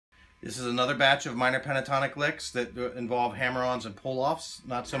This is another batch of minor pentatonic licks that involve hammer-ons and pull-offs.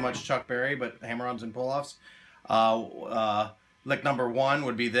 Not so much Chuck Berry, but hammer-ons and pull-offs. Lick number 1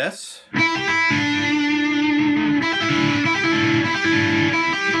 would be this.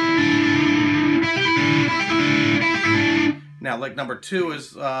 Now lick number 2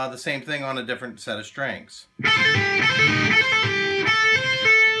 is the same thing on a different set of strings.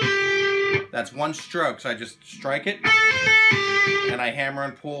 That's one stroke, so I just strike it, and I hammer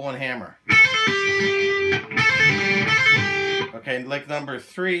and pull and hammer. Okay, lick number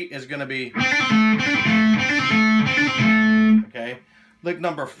 3 is going to be... Okay, lick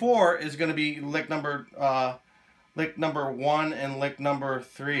number 4 is going to be lick number 1 and lick number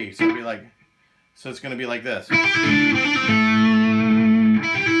 3. So it'll be like, so it's going to be like this. All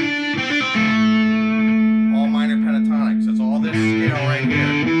minor pentatonics. It's all this scale right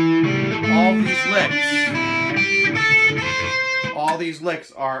here. All these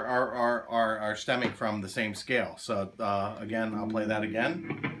licks are stemming from the same scale. So again, I'll play that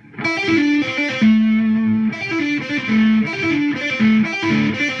again.